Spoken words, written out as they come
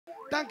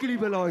Danke,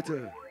 liebe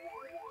Leute.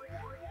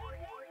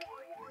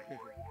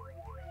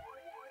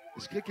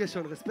 Ich krieg hier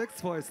schon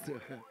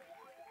Respektsfäuste.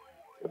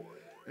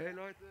 Hey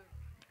Leute,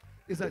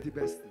 ihr seid die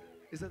Besten.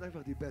 Ihr seid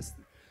einfach die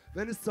Besten.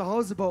 Wenn es zu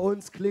Hause bei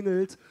uns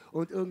klingelt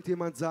und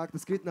irgendjemand sagt,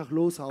 es geht nach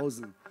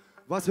Loshausen,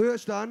 was höre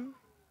ich dann?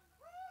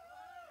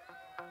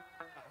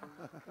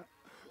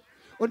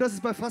 Und das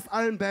ist bei fast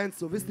allen Bands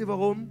so. Wisst ihr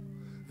warum?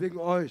 Wegen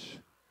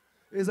euch.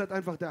 Ihr seid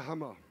einfach der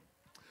Hammer.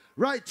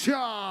 Right,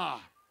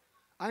 ja.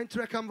 Ein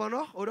Track haben wir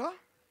noch, oder?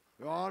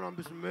 Ja, noch ein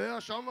bisschen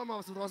mehr. Schauen wir mal,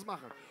 was wir draus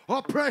machen.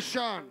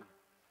 Oppression.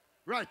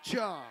 Right,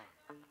 ja.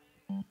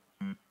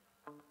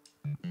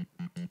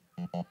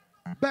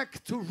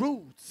 Back to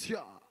roots,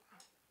 ja.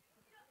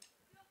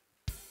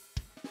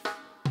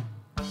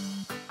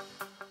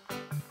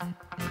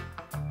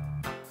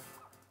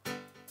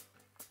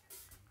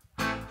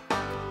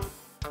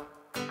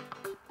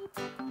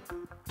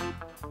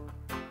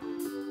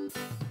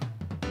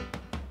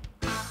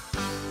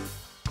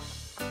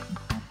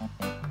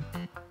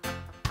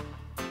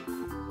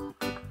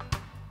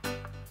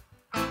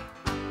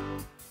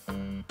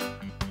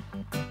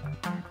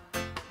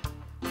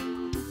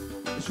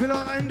 Ich will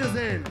auch Ende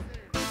sehen.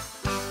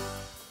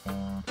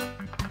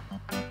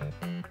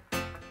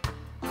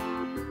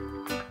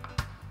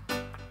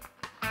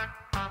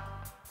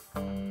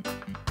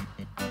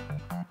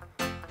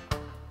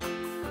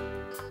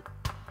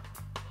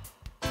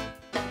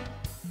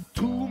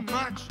 Too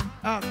much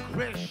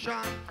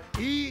aggression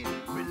in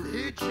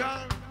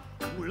religion.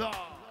 Lord,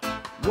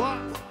 what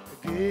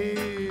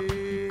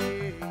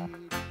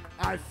again?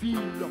 I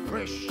feel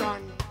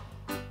oppression.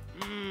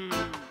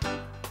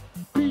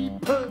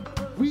 People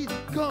with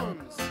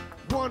guns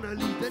wanna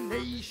lead the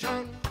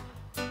nation.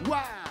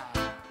 Why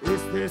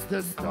is this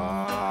the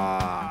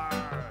start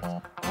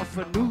of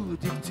a new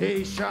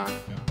dictation?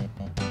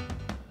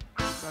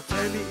 Now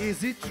tell me,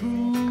 is it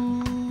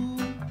true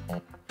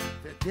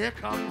that there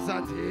comes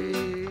a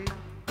day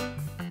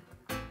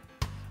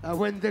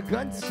when the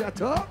guns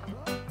shut up,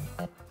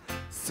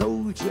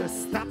 soldiers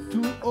stop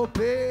to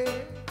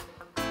obey?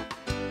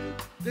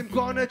 Them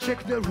gonna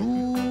check the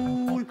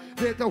rule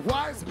that the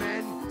wise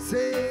men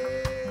say.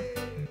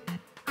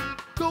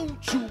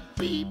 Don't you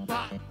be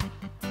back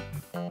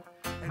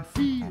and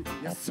feel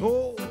your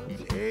soul,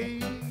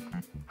 hey.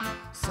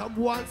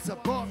 Someone's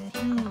above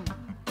you,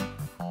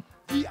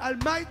 the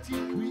almighty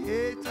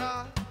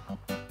creator,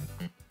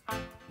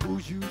 who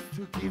used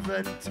to give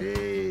and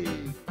take.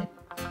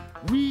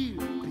 We'll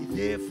be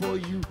there for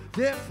you,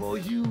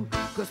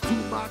 cause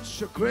too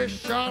much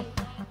aggression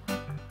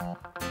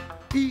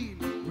in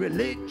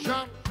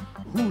religion,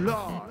 who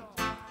Lord,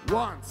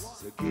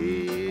 once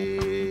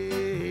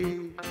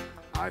again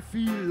I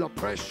feel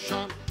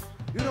oppression.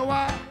 You know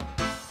why?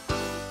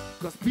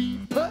 Cause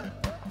people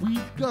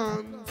with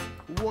guns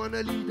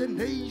wanna lead the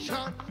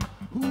nation.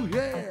 Who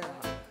yeah,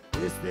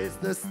 is this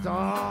the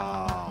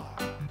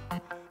start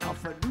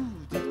of a new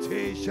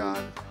dictation?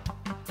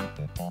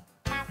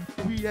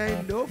 We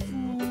ain't no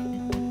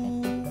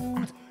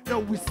fools, no,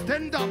 we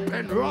stand up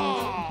and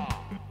roar.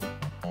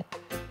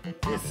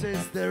 This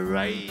is the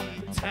right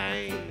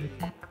time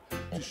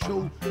to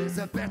show there's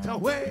a better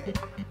way,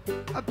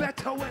 a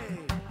better way.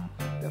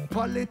 The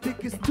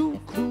politics is too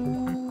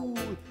cruel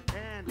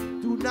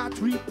and do not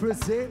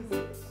represent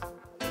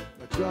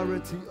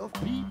majority of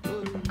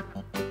people.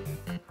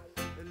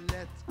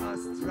 Let us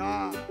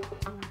try to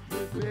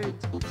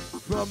prevent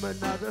from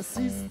another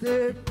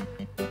system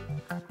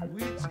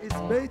which is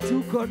made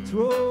to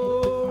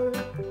control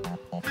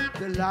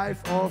the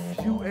life of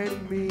you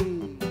and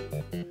me.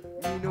 We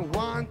don't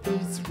want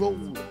this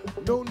role.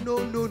 No,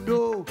 no, no,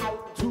 no.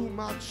 Too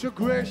much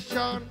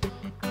aggression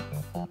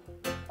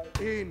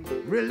in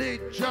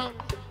religion.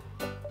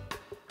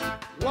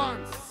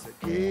 Once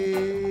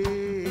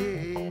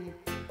again,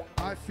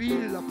 I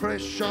feel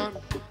oppression.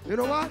 You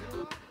know what?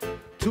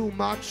 Too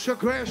much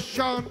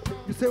aggression.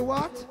 You say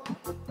what?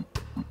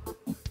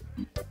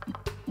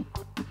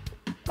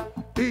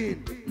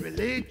 In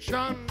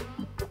religion.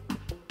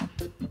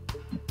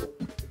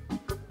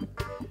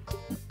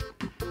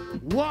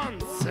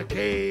 Once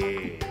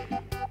again,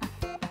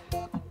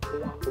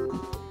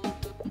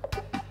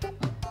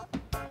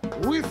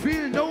 we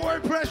feel no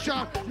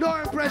impression, no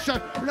impression.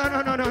 No,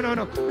 no, no, no, no,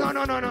 no, no, no,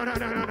 no, no, no, no, no,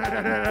 no,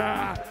 no,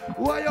 no.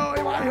 Why, no,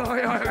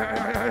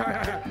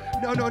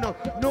 no, no,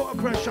 no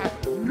aggression.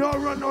 No,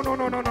 no, no, no,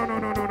 no, no, no, no,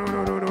 no, no,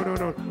 no, no, no, no,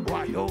 no.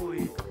 Why,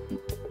 why?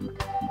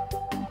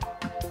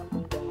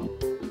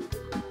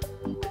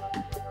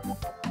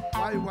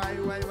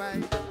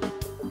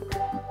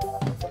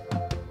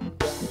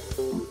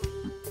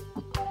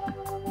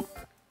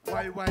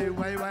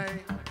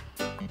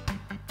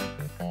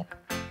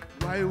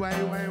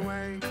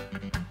 Why?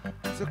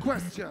 It's a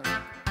question.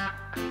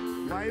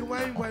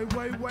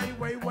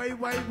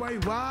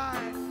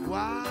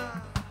 Why?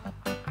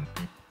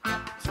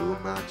 Too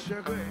much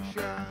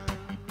aggression.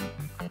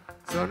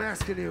 So I'm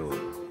asking you.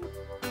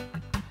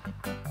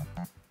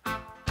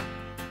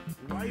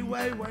 Why?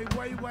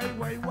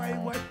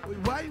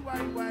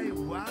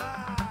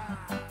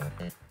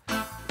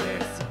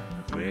 There's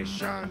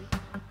aggression.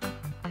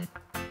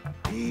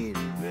 in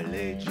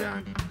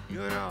religion, you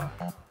know.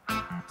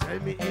 Tell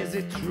me, is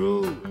it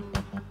true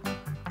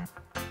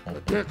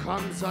that there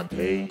comes a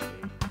day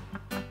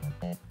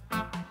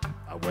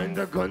when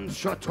the guns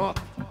shut up,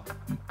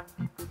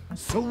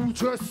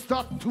 soldiers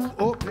stop to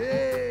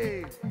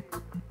obey?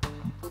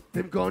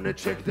 Them gonna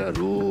check the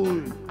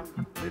rule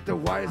that the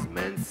wise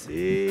men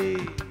say.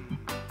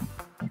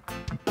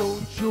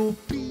 Don't you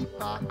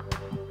people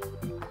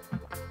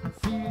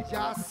feel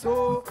ya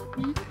so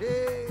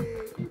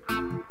behave?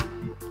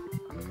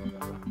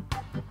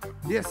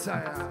 Yes,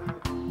 I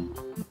am.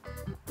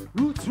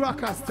 Roots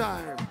Rockaz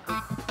time.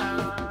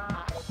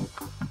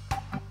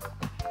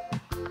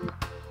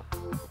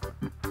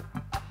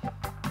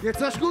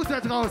 Geht's euch gut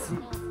da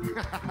draußen?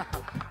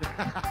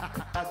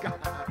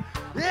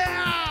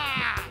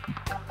 Yeah!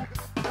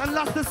 Dann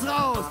lasst es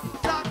raus.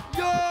 Sag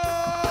yo!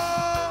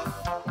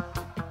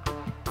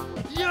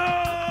 Yo!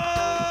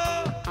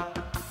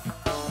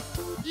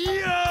 Yo!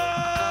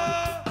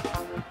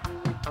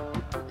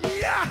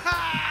 Yeah!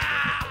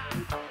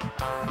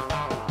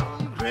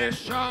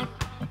 Christian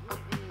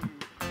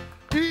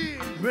in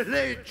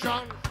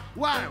religion.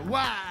 Why?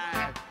 Why?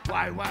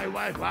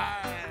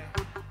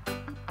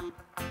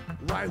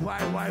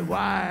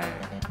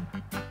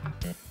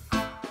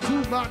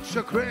 Too much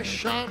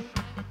aggression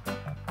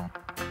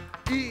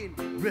in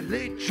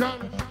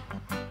religion.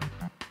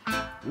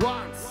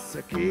 Once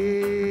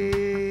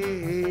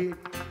again,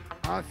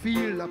 I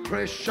feel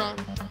oppression.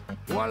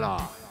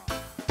 Voila.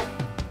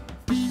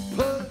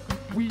 People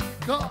with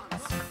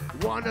guns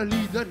wanna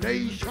lead the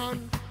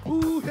nation.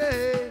 Ooh,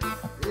 hey,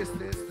 is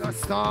this the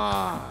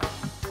start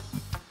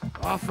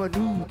of a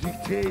new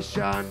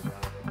dictation?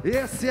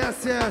 Yes.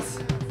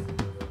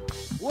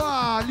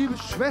 Wow, liebe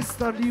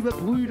Schwestern, liebe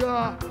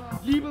Brüder,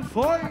 liebe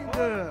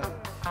Freunde,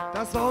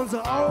 das war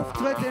unser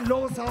Auftritt in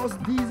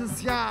Loshausen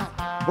dieses Jahr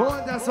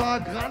und das war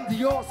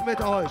grandios mit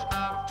euch.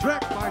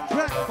 Track by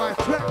track.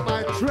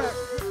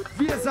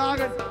 Wir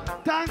sagen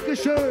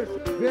Dankeschön.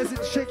 Wir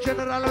sind Sheik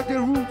General und die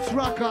Roots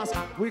Rockaz.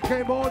 We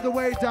came all the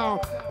way down.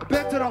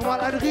 Bitte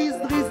nochmal ein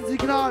riesen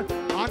Signal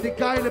an die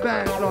geile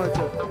Band,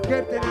 Leute.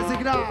 Gebt ihnen ein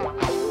Signal.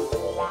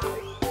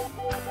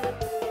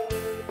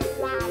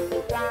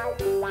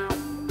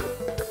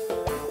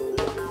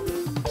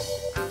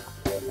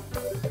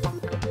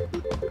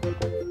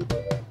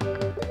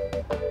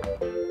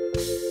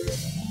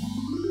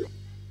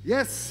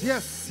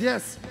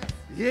 Yes.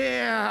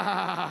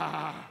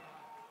 Yeah.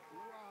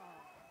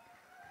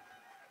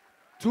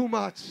 Too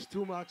much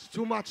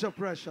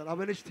oppression.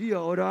 Aber nicht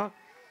hier, oder?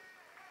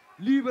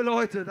 Liebe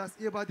Leute, dass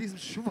ihr bei diesem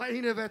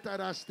Schweinewetter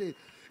da steht.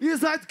 Ihr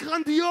seid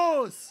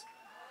grandios.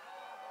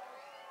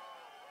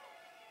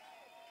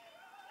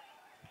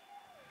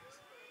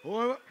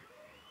 Oh.